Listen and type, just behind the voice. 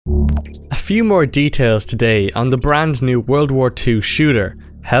A few more details today on the brand new World War II shooter,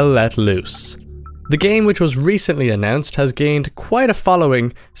 Hell Let Loose. The game, which was recently announced, has gained quite a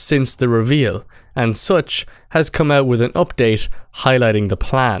following since the reveal, and such has come out with an update highlighting the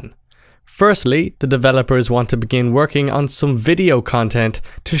plan. Firstly, the developers want to begin working on some video content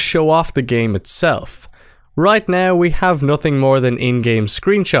to show off the game itself. Right now we have nothing more than in-game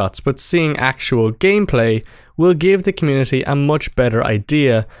screenshots, but seeing actual gameplay will give the community a much better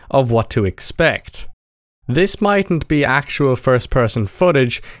idea of what to expect. This mightn't be actual first-person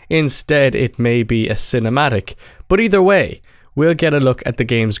footage, instead it may be a cinematic, but either way, we'll get a look at the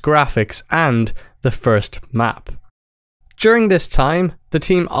game's graphics and the first map. During this time, the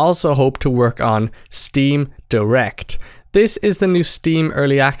team also hope to work on Steam Direct. This is the new Steam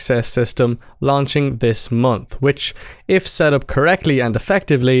Early Access system launching this month, which, if set up correctly and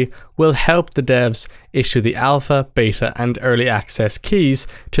effectively, will help the devs issue the alpha, beta and early access keys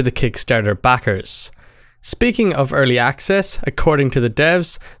to the Kickstarter backers. Speaking of early access, according to the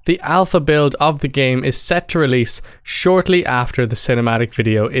devs, the alpha build of the game is set to release shortly after the cinematic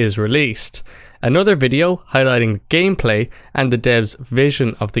video is released. Another video highlighting gameplay and the devs'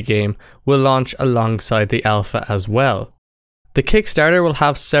 vision of the game will launch alongside the alpha as well. The Kickstarter will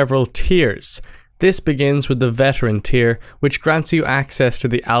have several tiers. This begins with the veteran tier, which grants you access to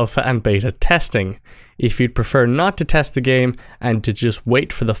the alpha and beta testing. If you'd prefer not to test the game and to just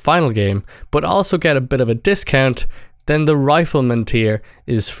wait for the final game, but also get a bit of a discount, then the rifleman tier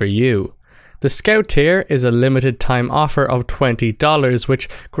is for you. The Scout tier is a limited time offer of $20, which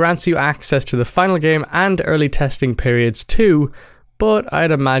grants you access to the final game and early testing periods too, but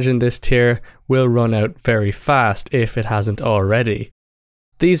I'd imagine this tier will run out very fast if it hasn't already.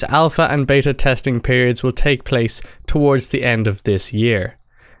 These alpha and beta testing periods will take place towards the end of this year.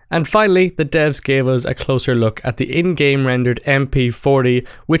 And finally, the devs gave us a closer look at the in-game rendered MP40,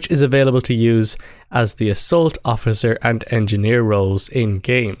 which is available to use as the assault officer and engineer roles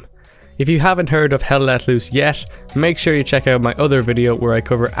in-game. If you haven't heard of Hell Let Loose yet, make sure you check out my other video where I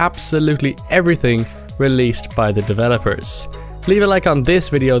cover absolutely everything released by the developers. Leave a like on this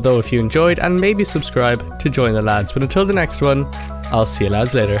video though if you enjoyed, and maybe subscribe to join the lads. But until the next one, I'll see you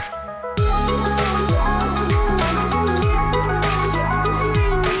lads later.